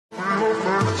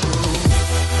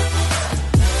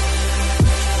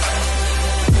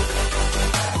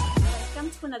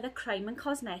crime and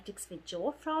cosmetics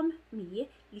video from me,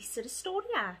 Lisa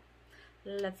Astoria.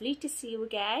 Lovely to see you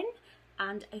again,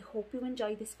 and I hope you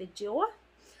enjoy this video.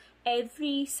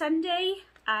 Every Sunday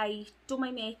I do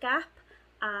my makeup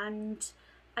and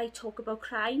I talk about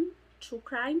crime, true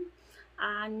crime,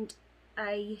 and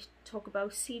I talk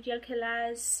about serial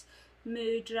killers,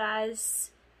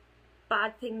 murderers,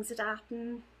 bad things that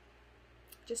happen,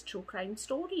 just true crime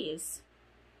stories.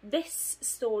 This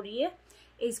story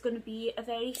is going to be a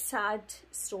very sad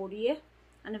story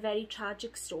and a very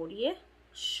tragic story,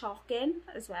 shocking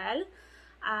as well.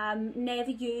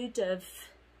 Never heard of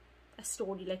a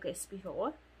story like this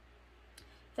before.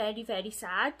 Very, very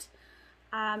sad.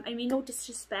 I mean, no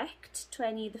disrespect to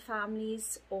any of the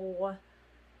families or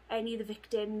any of the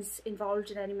victims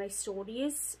involved in any of my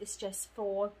stories. It's just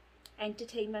for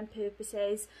entertainment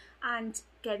purposes and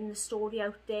getting the story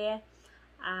out there,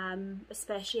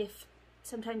 especially if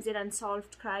sometimes they're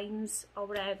unsolved crimes or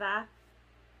whatever.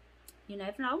 You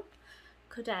never know,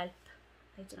 could help,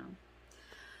 I don't know.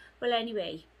 Well,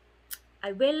 anyway,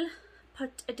 I will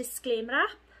put a disclaimer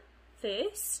up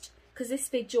first, because this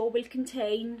video will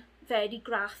contain very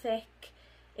graphic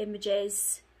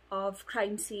images of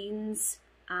crime scenes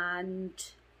and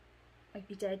might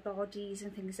be dead bodies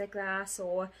and things like that,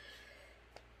 so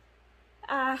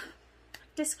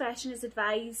discretion is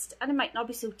advised, and it might not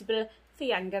be suitable for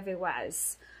younger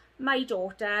viewers. My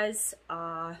daughters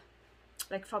are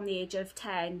like from the age of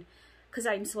 10, because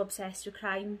I'm so obsessed with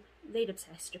crime, they're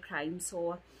obsessed with crime,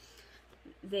 so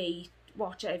they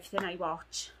watch everything I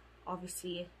watch,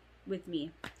 obviously with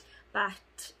me,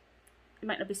 but it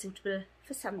might not be suitable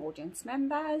for some audience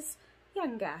members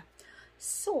younger.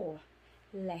 So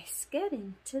let's get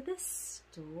into the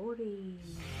story.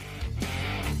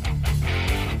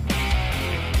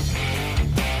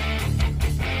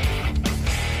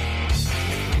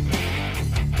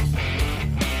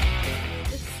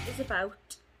 This is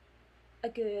about a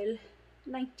girl,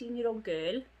 19-year-old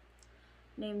girl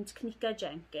named Kenneka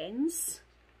Jenkins,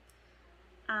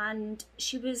 and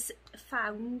she was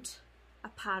found,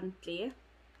 apparently,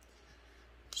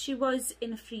 she was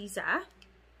in a freezer.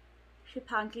 She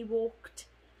apparently walked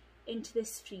into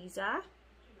this freezer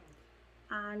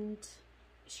and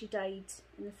she died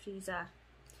in the freezer.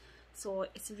 So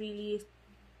it's a really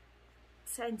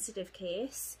sensitive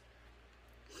case.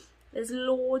 There's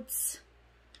loads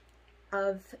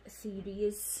of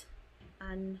theories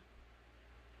and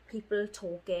people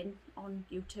talking on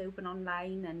YouTube and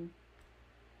online and,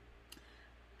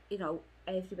 you know,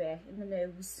 everywhere in the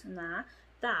news and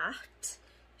that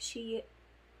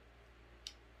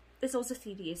there's also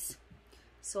theories.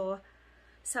 So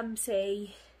some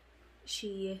say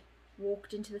she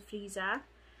walked into the freezer,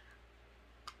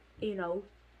 you know,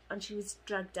 and she was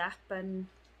drugged up and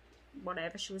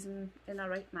whatever, she was in her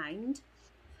right mind.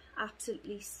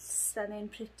 Absolutely stunning,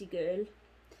 pretty girl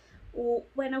who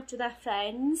went out with her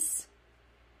friends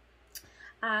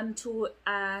to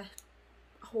a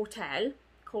hotel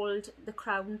called the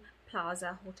Crown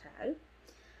Plaza Hotel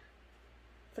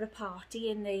for a party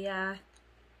in the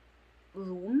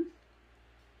room.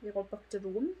 They all booked a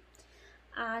room,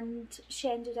 and she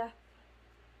ended up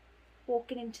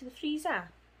walking into the freezer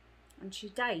and she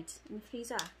died in the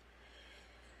freezer.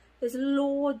 There's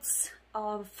loads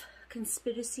of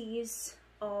conspiracies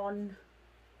on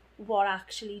what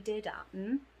actually did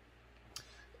happen.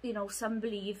 You know, some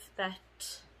believe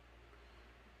that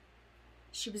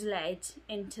she was led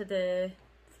into the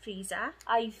freezer.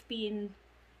 I've been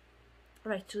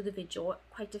right through the video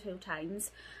quite a few times,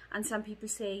 and some people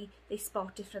say they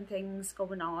spot different things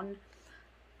going on,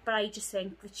 but I just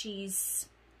think that she's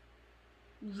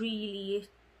either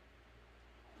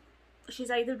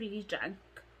really drunk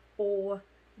or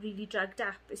really drugged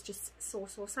up. It's just so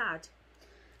sad.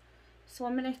 So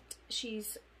one minute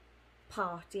she's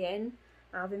partying,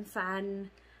 having fun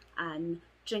and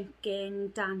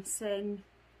drinking, dancing,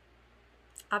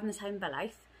 having the time of her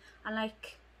life, and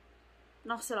like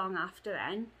not so long after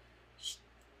then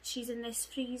she's in this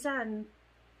freezer, and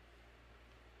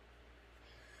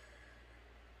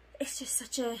it's just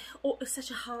such a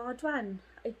hard one.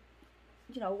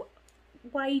 You know,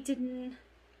 why didn't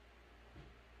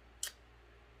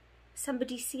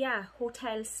somebody see her?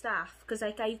 Hotel staff, because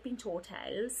like I've been to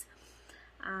hotels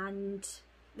and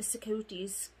the security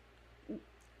is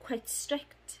quite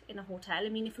strict in a hotel. I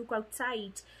mean, if you go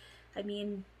outside, I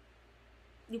mean,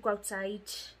 you go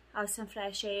outside, have some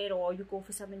fresh air, or you go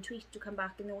for something to eat, you come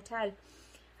back in the hotel.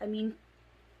 I mean,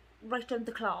 right on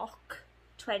the clock,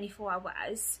 24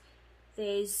 hours,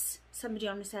 there's somebody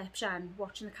on reception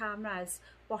watching the cameras,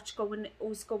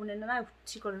 who's going in and out.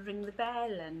 You've got to ring the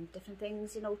bell and different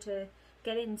things, you know, to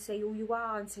get in, say who you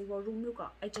are and say what room you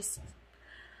got. I just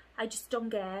don't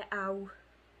get how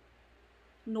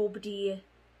nobody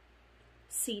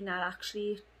seen her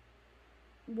actually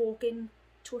walk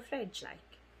into a fridge,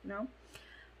 like, you know.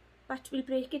 But we'll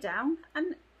break it down,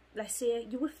 and let's say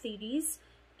you have theories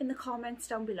in the comments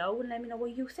down below, and let me know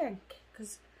what you think,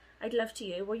 because I'd love to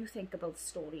hear what you think about the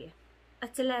story.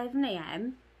 At 11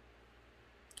 AM,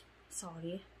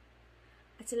 sorry,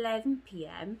 at 11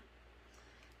 PM,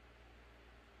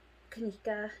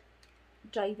 Kenneka,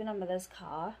 driving her mother's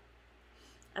car,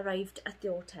 arrived at the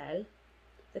hotel,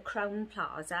 the Crown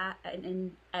Plaza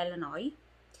in Illinois,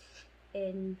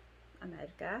 in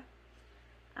America,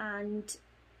 and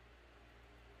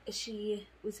she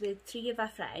was with 3 of her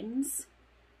friends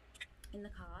in the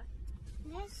car.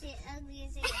 That's it, ugly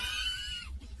as it is.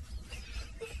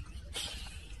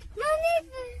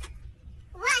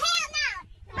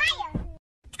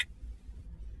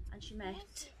 And she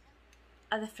met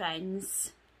other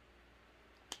friends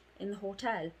in the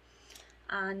hotel,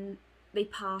 and they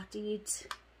partied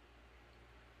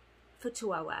for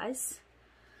 2 hours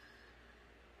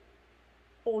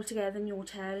all together in the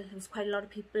hotel. There was quite a lot of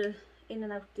people in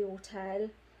and out the hotel,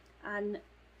 and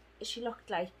she looked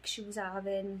like she was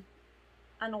having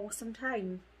an awesome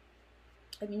time.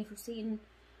 I mean, if you've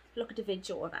look at a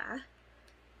video of her,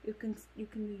 you can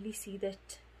really see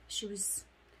that she was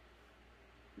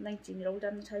 19-year-old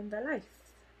at the time of her life.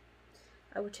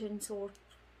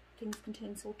 Things can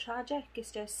turn so tragic.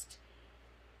 It's just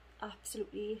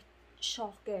absolutely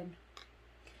shocking.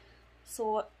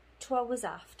 So 2 hours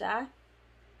after,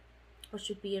 which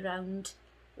would be around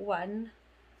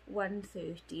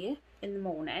 1:30 in the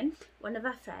morning, one of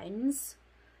our friends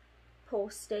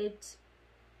posted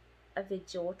a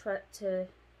video to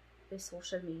the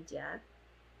social media,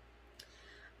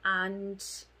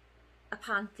 and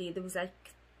apparently there was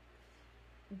like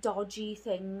dodgy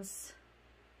things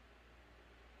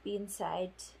being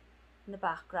said in the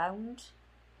background.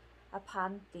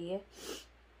 Apparently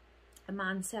a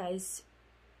man says,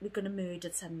 "We're gonna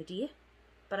murder somebody,"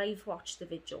 but I've watched the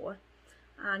video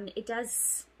and it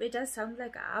does sound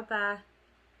like that, but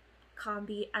can't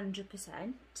be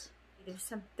 100%. There's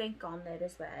something on there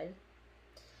as well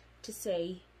to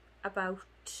say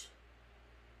about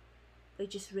they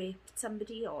just raped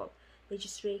somebody, or they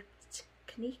just raped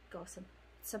Kenneka, or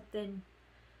something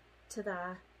to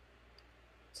that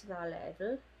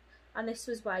level. And this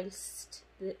was whilst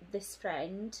this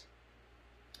friend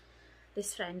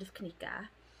of Kenneka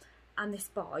and this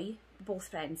boy, both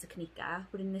friends of Kenneka,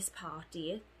 were in this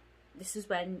party. This was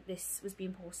when this was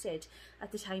being posted,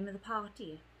 at the time of the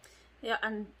party. Yeah,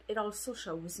 and it also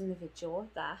shows in the video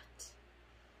that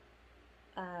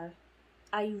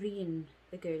Irene,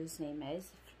 the girl's name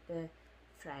is, the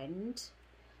friend,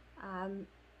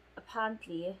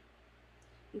 apparently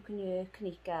you can hear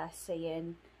Kenneka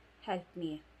saying, "Help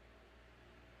me."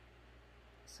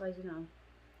 So I don't know,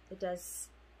 it does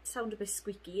sound a bit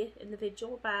squeaky in the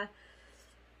video, but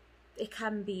it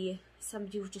can be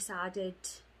somebody who just added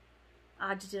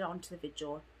it onto the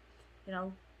video, you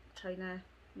know, trying to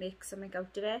make something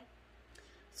out of it.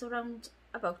 So around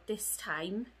about this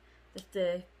time that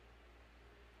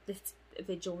this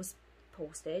video was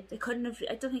posted, I don't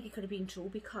think it could have been true,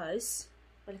 because,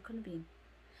 well, it couldn't have been,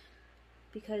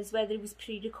 because whether it was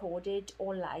pre-recorded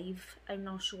or live, I'm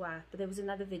not sure, but there was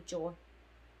another video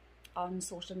on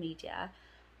social media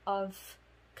of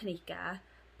Kenneka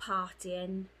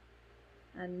partying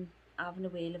and having a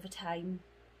whale of a time,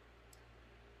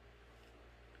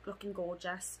 looking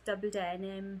gorgeous, double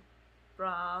denim,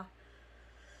 bra,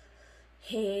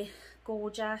 hair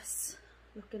gorgeous,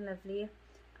 looking lovely,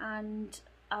 and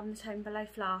having the time of her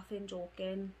life, laughing,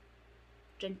 joking,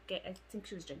 drinking. I think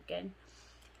she was drinking.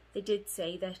 They did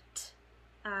say that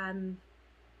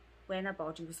when her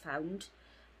body was found,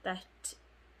 that,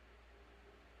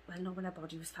 well, not when her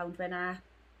body was found, when her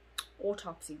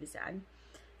autopsy was done,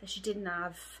 that she didn't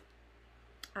have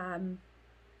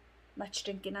much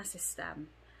drink in her system.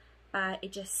 But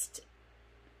it just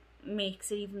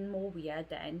makes it even more weird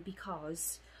then,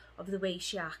 because of the way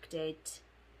she acted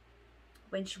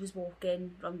when she was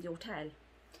walking around the hotel.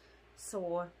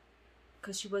 So,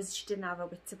 because she didn't have her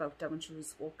wits about her when she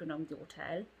was walking around the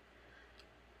hotel,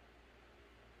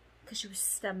 because she was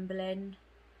stumbling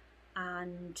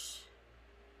and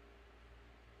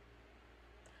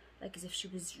like as if she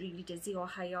was really dizzy or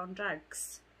high on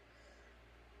drugs.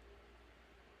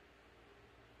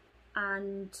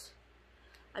 And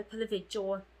I'll put the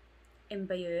video in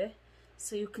by her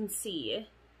so you can see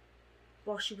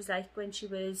what she was like when she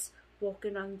was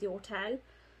walking around the hotel.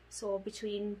 So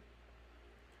between,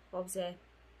 what was it,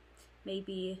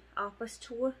 maybe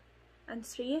 2:30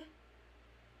 2003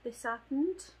 this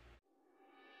happened.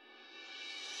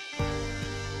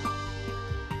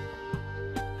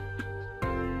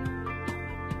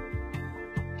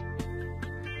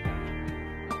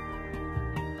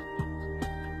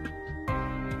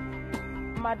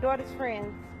 My daughter's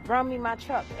friends brought me my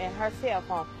truck and her cell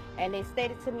phone, and they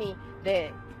stated to me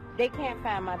that they can't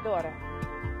find my daughter.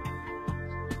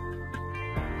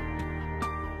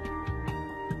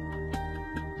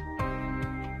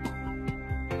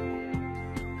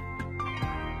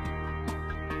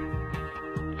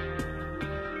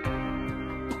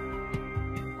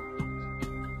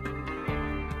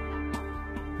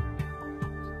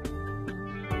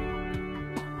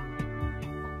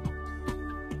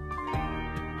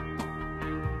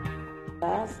 I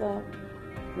also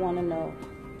want to know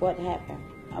what happened.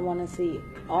 I want to see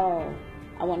her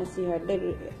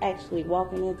literally actually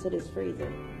walking into this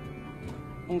freezer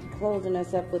and closing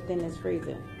herself within this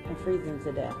freezer and freezing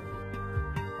to death.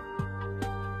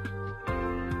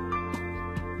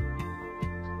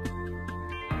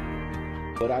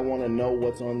 But I want to know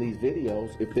what's on these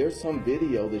videos. If there's some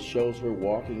video that shows her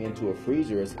walking into a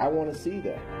freezer, I want to see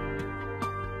that.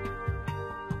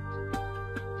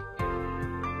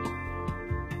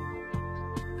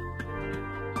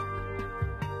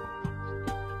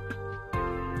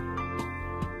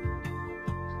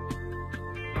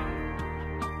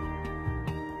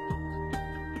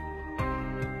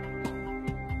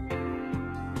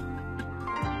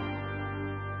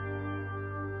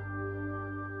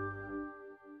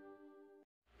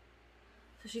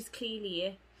 So she's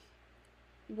clearly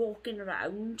walking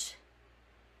around,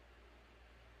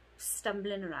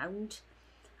 stumbling around,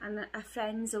 and her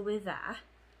friends are with her,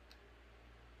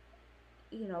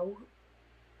 you know,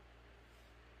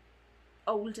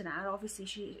 holding her. Obviously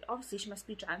she must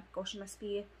be drunk, or she must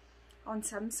be on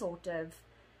some sort of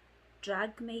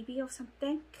drug maybe or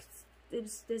something.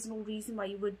 There's no reason why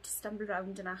you would stumble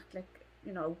around and act like,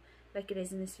 you know, like it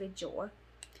is in this video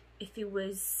if you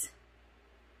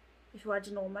had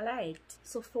a normal head.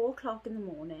 So 4 o'clock in the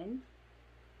morning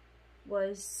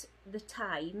was the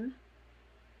time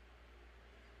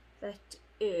that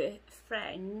her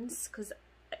friends, because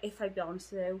if I be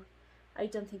honest with you, I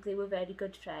don't think they were very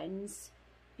good friends,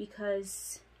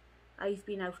 because I've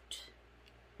been out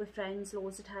with friends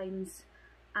loads of times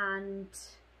and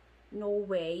no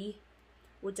way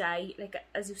would I, like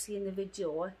as you see in the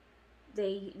video,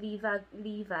 they leave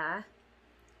her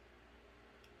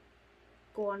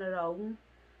go on her own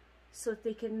so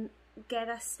they can get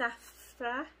her stuff for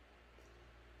her.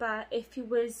 But if you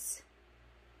was,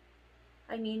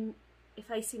 I mean, if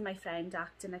I see my friend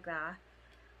acting like that,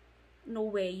 no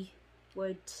way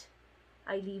would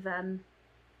I leave them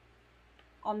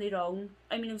on their own.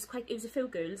 I mean, it was a few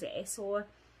girls there, so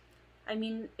I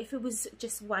mean, if it was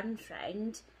just one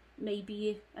friend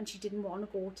maybe, and she didn't want to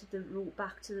go to the room,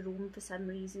 back to the room for some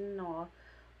reason or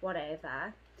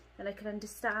whatever, then I can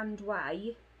understand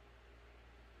why,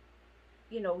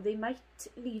 you know, they might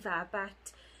leave her,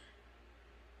 but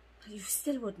you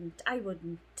still wouldn't. I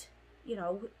wouldn't, you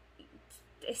know.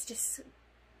 It's just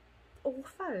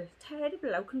awful,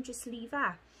 terrible. How can you just leave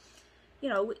her? You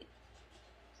know,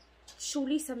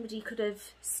 surely somebody could have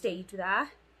stayed with her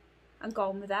and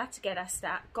gone with her to get her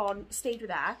stuff, stayed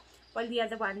with her while the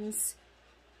other ones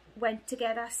went to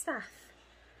get her stuff.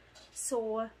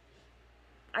 So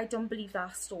I don't believe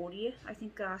that story. I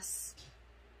think that's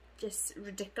just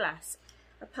ridiculous.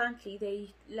 Apparently they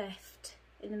left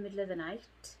in the middle of the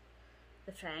night,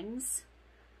 the friends,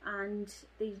 and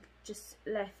they just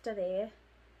left her there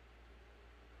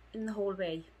in the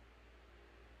hallway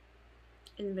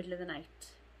in the middle of the night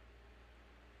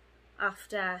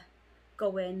after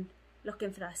going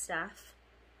looking for her stuff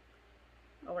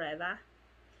or whatever,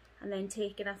 and then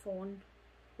taking her phone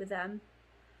with them,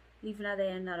 leaving her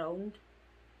there on her own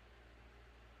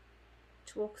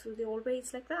to walk through the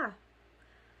hallways like that,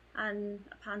 and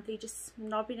apparently just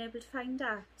not being able to find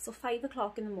her. So 5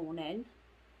 o'clock in the morning,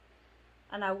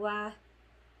 an hour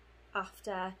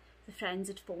after the friends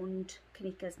had phoned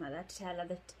Kenneka's mother to tell her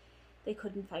that they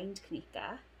couldn't find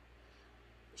Kenneka,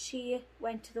 she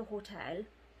went to the hotel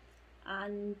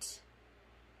and,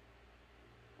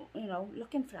 you know,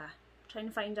 looking for her, trying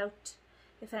to find out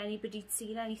if anybody'd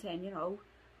seen anything, you know,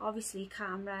 obviously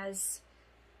cameras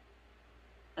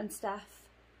and stuff.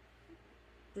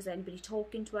 Was anybody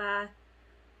talking to her?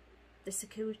 The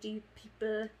security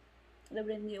people that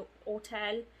were in the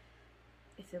hotel,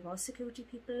 if there was security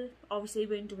people, obviously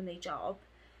they weren't doing their job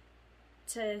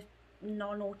to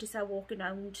not notice her walking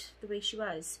around the way she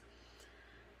was.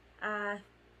 I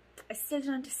still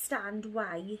don't understand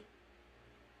why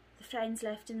the friends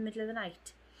left in the middle of the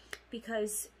night.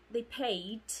 because they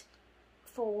paid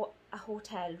for a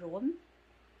hotel room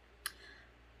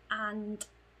and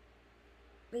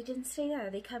they didn't stay there.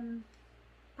 They come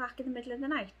back in the middle of the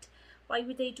night. Why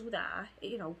would they do that?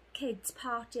 You know, kids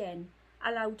partying,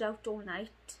 allowed out all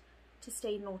night to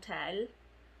stay in an hotel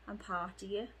and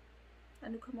party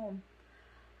and come home.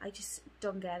 I just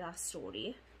don't get that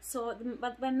story. So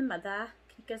when the mother,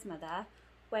 Kenneka's mother,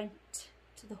 went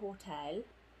to the hotel,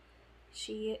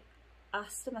 she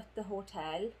asked them at the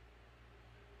hotel,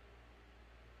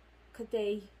 had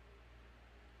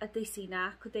they seen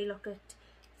her? Could they look at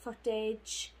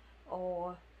footage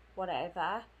or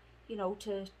whatever, you know,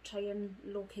 to try and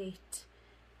locate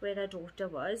where her daughter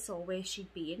was or where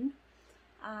she'd been?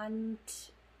 And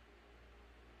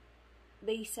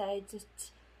they said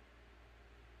that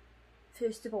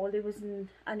first of all they wasn't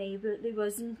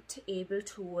able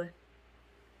to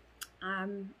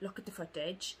look at the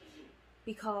footage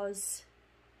because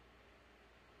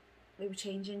they were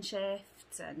changing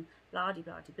shifts and blah de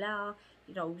blah de blah.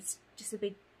 You know, it was just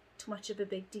too much of a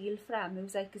big deal for them. It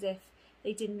was like as if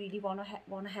they didn't really want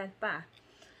to help her.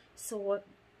 So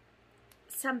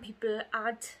some people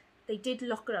they did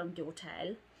look around the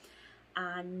hotel,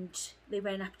 and they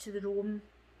went up to the room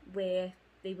where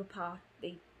they'd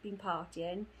been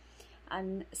partying,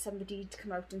 and somebody'd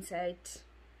come out and said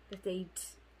that they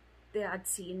had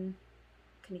seen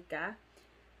Kenneka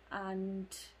and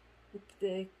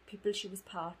the people she was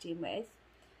partying with,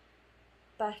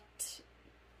 but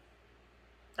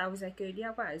that was like early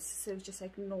hours, so it was just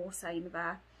like no sign of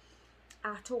her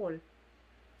at all.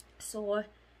 So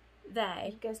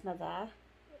then Kenneka's mother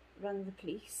rang the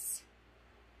police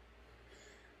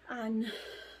and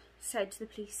said to the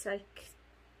police, like,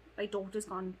 my daughter's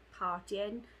gone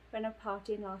partying, went out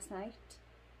partying last night,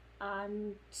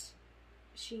 and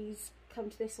she's come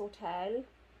to this hotel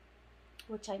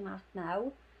which I'm at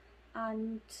now,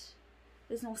 and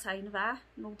there's no sign of her,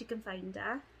 nobody can find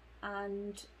her.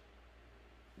 And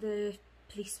the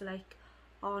police were like,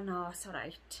 oh no, it's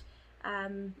alright,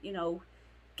 you know,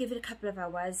 give it a couple of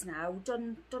hours now,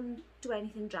 don't do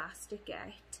anything drastic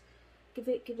yet, give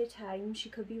it time. She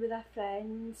could be with her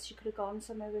friends, she could have gone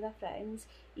somewhere with her friends,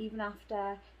 even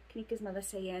after Kenneka's mother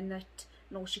saying that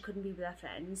no, she couldn't be with her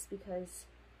friends because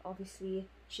obviously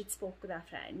she'd spoke with her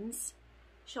friends.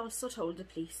 She also told the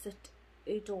police that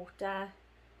her daughter,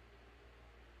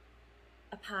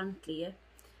 apparently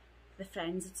the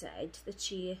friends had said that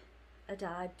she had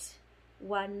had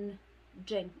one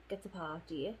drink at the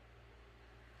party.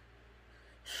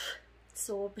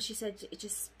 So, but she said it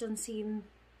just doesn't seem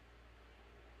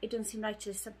right.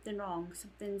 There's something wrong,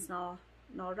 something's not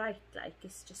right, like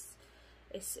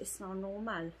it's not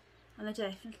normal. And there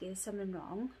definitely is something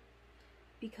wrong,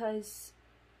 because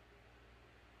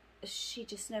she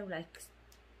just knew, like,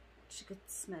 she could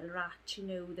smell rat, she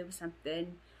knew there was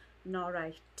something not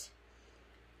right.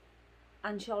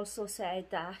 And she also said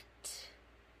that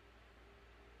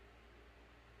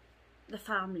the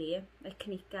family, like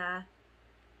Kenneka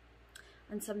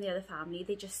and some of the other family,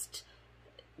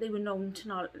 they were known to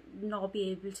not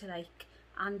be able to, like,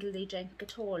 handle their drink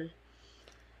at all.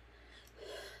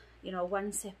 You know,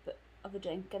 one sip of a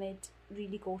drink and it'd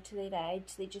really go to their head.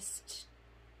 They just,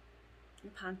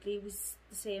 apparently it was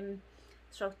the same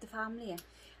throughout the family.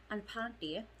 And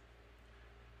apparently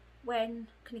when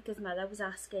Kenneka's mother was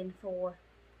asking for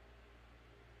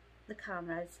the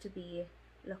cameras to be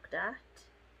looked at,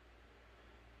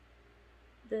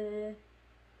 the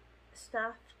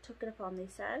staff took it upon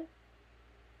themselves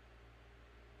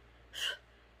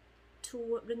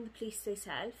to ring the police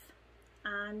themselves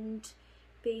and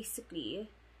basically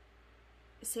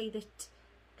say that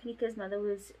Kenneka's mother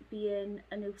was being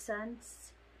a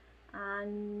nuisance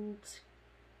and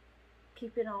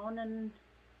keeping on, and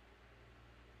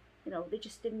you know, they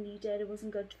just didn't need it. It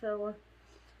wasn't good for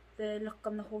the look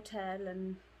on the hotel,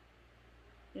 and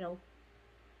you know,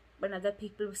 when other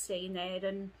people were staying there,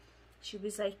 and she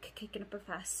was like kicking up a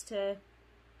fuss to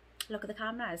look at the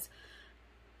cameras.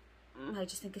 I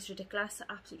just think it's ridiculous,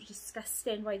 absolutely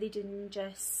disgusting. Why they didn't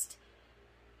just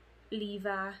leave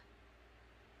her,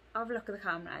 have a look at the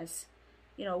cameras.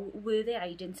 You know, were they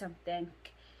hiding something?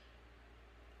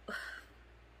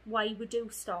 Why would you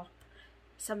stop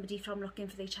somebody from looking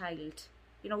for their child?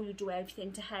 You know, you do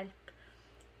everything to help.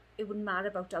 It wouldn't matter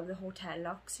about how the hotel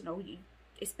looks, you know,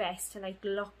 it's best to like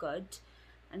look good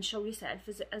and show yourself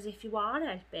as if you are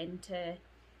helping to,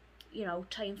 you know,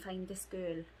 try and find this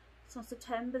girl. So on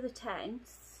September the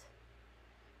 10th,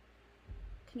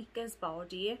 Kenneka's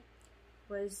body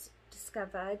was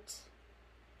discovered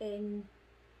in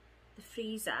the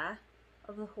freezer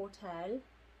of the hotel,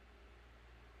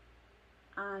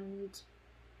 and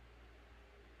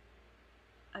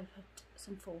I'll put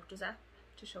some photos up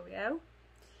to show you.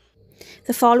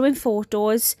 The following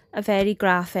photos are very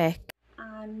graphic,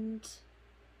 and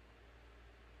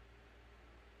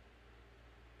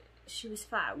she was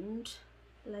found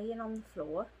lying on the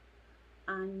floor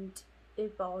and her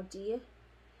body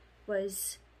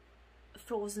was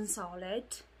frozen solid.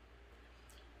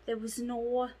 There was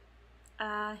no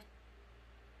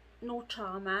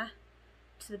trauma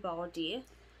to the body,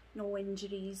 no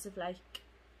injuries of like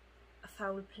a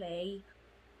foul play,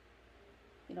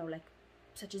 you know, like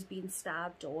such as being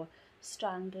stabbed or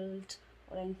strangled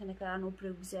or anything like that, no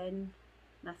bruising,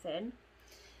 nothing.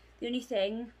 The only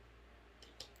thing,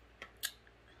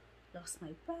 lost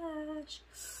my brush,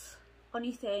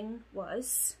 only thing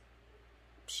was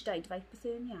she died of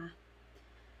hypothermia,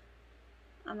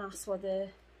 and that's what the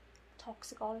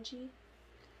toxicology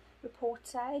report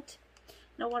said.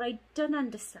 Now what I don't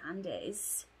understand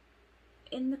is,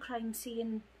 in the crime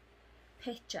scene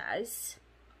pictures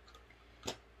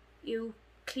you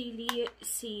clearly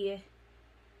see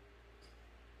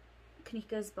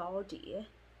Kenneka's body,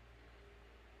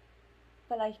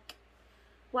 but like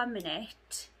 1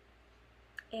 minute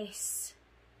it's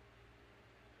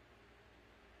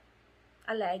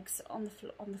her legs on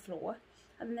the floor,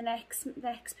 and the next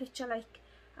picture like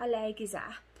her leg is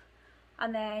up,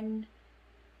 and then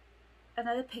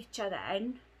another picture,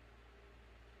 then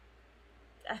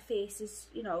her face is,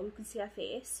 you know, you can see her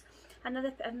face,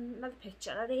 another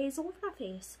picture, her hair's over her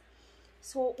face.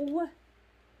 So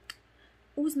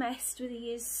who's messed with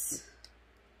these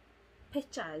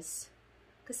pictures?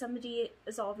 Because somebody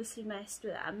has obviously messed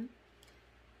with them,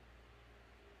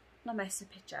 not messed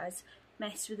with pictures,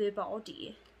 messed with her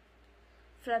body,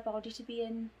 for her body to be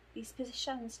in these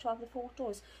positions, to have the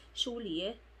photos.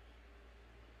 Surely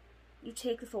you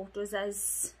take the photos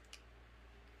as,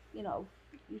 you know,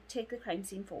 you take the crime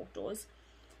scene photos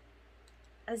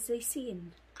as they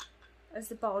seen, as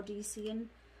the body seen,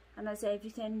 and as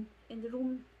everything in the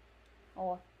room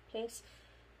or place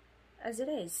as it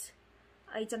is.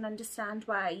 I don't understand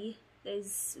why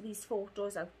there's these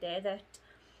photos out there that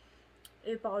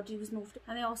her body was moved.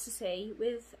 And they also say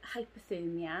with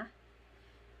hypothermia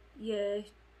your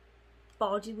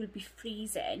body will be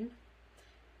freezing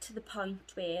to the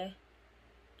point where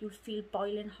you'll feel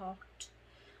boiling hot,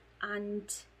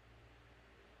 and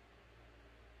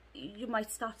you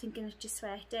might start thinking that you're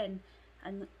sweating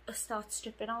and start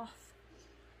stripping off.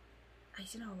 I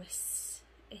don't know, it's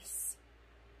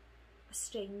a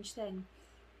strange thing.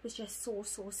 It was just so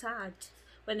sad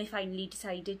when they finally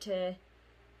decided to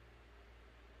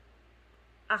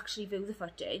actually view the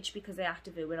footage, because they had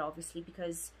to view it obviously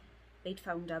because they'd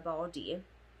found her body.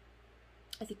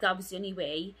 I think that was the only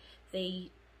way they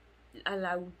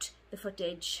allowed the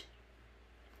footage,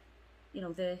 you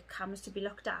know, the cameras to be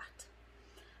looked at.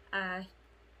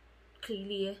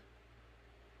 Clearly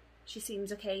she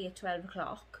seems okay at 12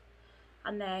 o'clock,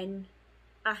 and then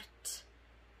at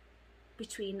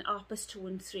between 2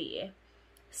 and 3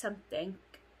 something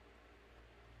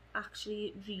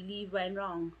actually really went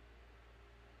wrong.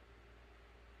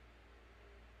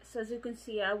 So as you can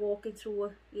see, her walking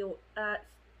through the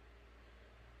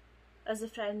as the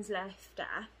friends left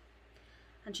her,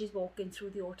 and she's walking through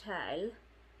the hotel,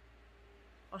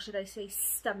 or should I say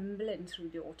stumbling through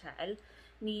the hotel.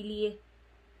 Nearly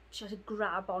she had to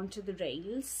grab onto the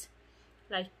rails,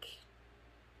 like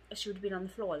she would have been on the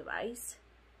floor otherwise.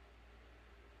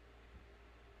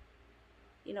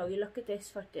 You know, you look at this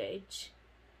footage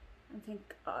and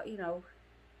think, oh, you know,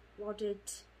 what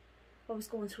was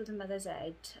going through the mother's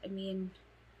head? I mean,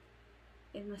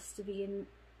 it must have been,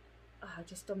 oh, I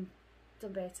just don't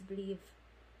bear to believe.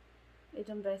 I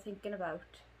don't bear thinking about.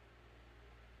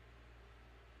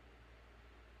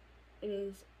 It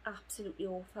is absolutely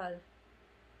awful.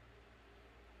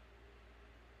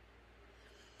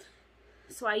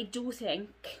 So I do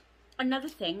think another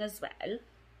thing as well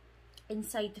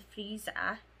inside the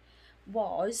freezer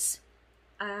was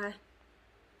a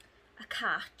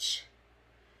catch.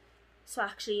 So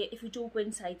actually, if you do go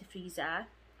inside the freezer,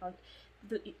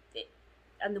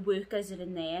 and the workers are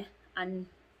in there and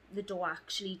the door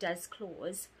actually does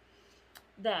close,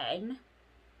 then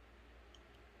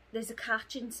there's a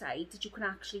catch inside that you can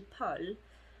actually pull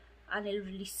and it'll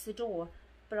release the door.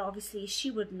 But obviously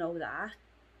she wouldn't know that.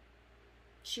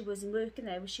 She wasn't working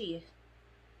there, was she?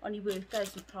 Only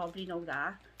workers would probably know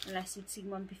that, unless you'd seen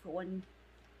one before and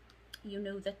you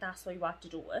knew that that's what you had to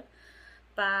do.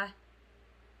 But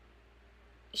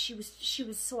she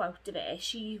was so out of it,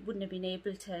 she wouldn't have been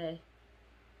able to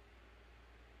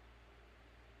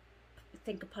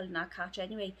think of pulling that catch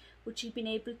anyway. Would she have been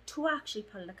able to actually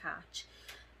pull the catch?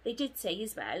 they did say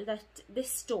as well that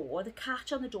this door, the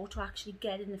catch on the door to actually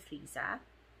get in the freezer,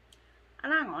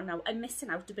 and hang on now, I'm missing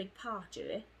out a big part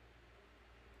here.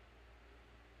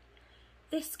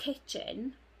 This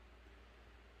kitchen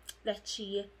that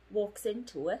she walks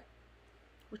into,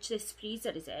 which this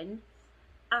freezer is in,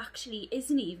 actually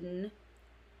isn't even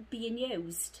being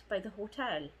used by the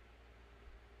hotel.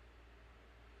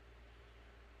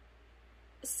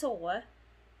 So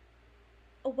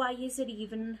why is it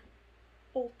even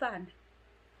open?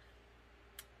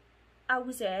 How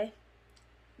is it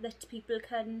that people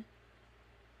can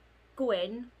go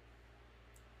in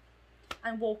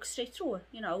and walk straight through?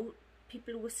 You know,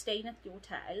 people who were staying at the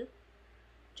hotel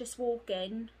just walk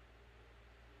in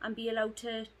and be allowed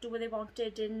to do what they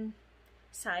wanted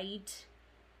inside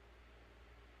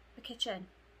the kitchen.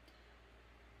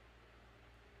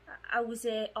 How was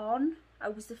it on? How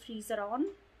was the freezer on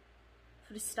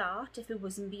for a start if it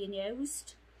wasn't being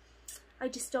used? I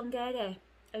just don't get it.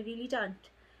 I really don't.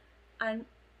 And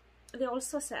they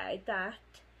also said that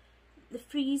the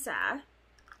freezer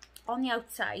on the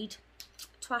outside,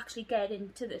 to actually get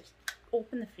into the,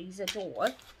 open the freezer door,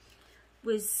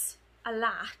 was a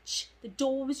latch. The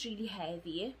door was really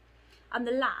heavy and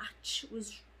the latch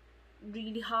was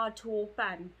really hard to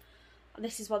open. And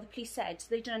this is what the police said. So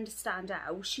they didn't understand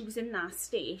how. She was in that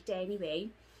state anyway,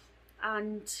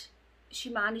 and she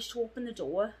managed to open the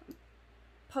door,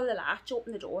 pull the latch,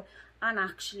 open the door, and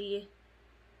actually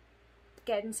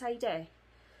get inside it.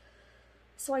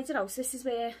 So I don't know, so this is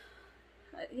where,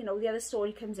 you know, the other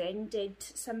story comes in. Did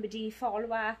somebody follow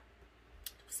her?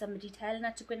 Somebody telling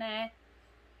her to go in there?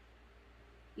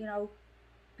 You know,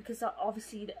 because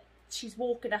obviously she's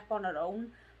walking up on her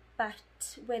own,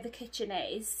 but where the kitchen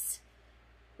is,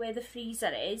 where the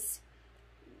freezer is,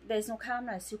 there's no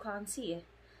cameras, so you can't see it.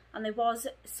 And there was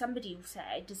somebody who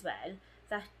said as well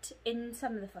that in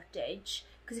some of the footage,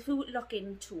 because if you look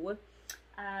into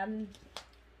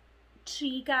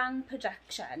Tree Gang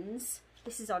Productions,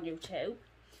 this is on YouTube,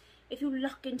 if you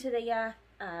look into their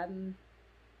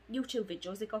YouTube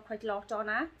videos, they got quite a lot on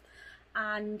her,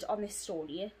 and on this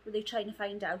story where they're trying to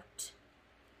find out,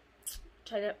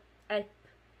 trying to help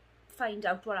find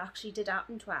out what actually did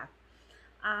happen to her.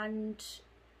 And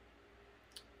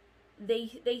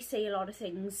they say a lot of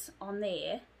things on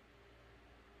there,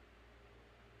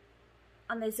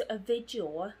 and there's a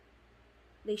video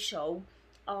they show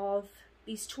of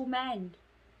these two men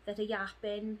that are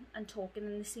yapping and talking,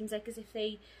 and it seems like as if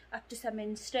they up to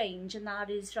something strange, and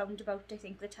that is round about, I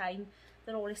think, the time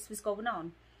that all this was going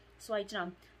on. So I don't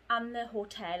know. And the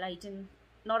hotel,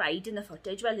 not hiding the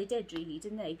footage. Well, they did really,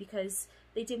 didn't they? Because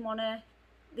they didn't want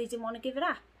to give it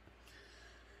up.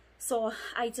 So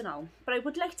I don't know, but I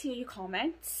would like to hear your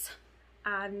comments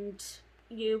and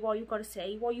what you've got to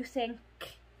say, what you think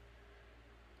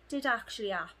did actually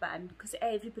happen, because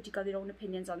everybody got their own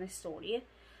opinions on this story.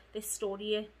 This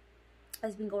story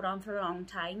has been going on for a long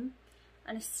time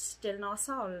and it's still not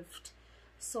solved.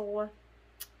 So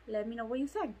let me know what you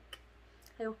think.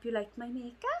 I hope you like my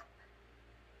makeup.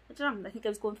 I don't know, I think I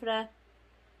was going for a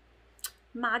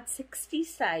mad 60s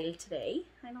style today.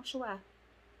 I'm not sure.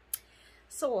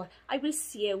 So I will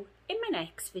see you in my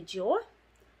next video.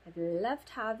 I've loved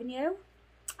having you,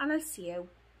 and I'll see you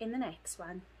in the next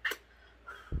one.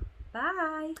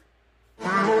 Bye.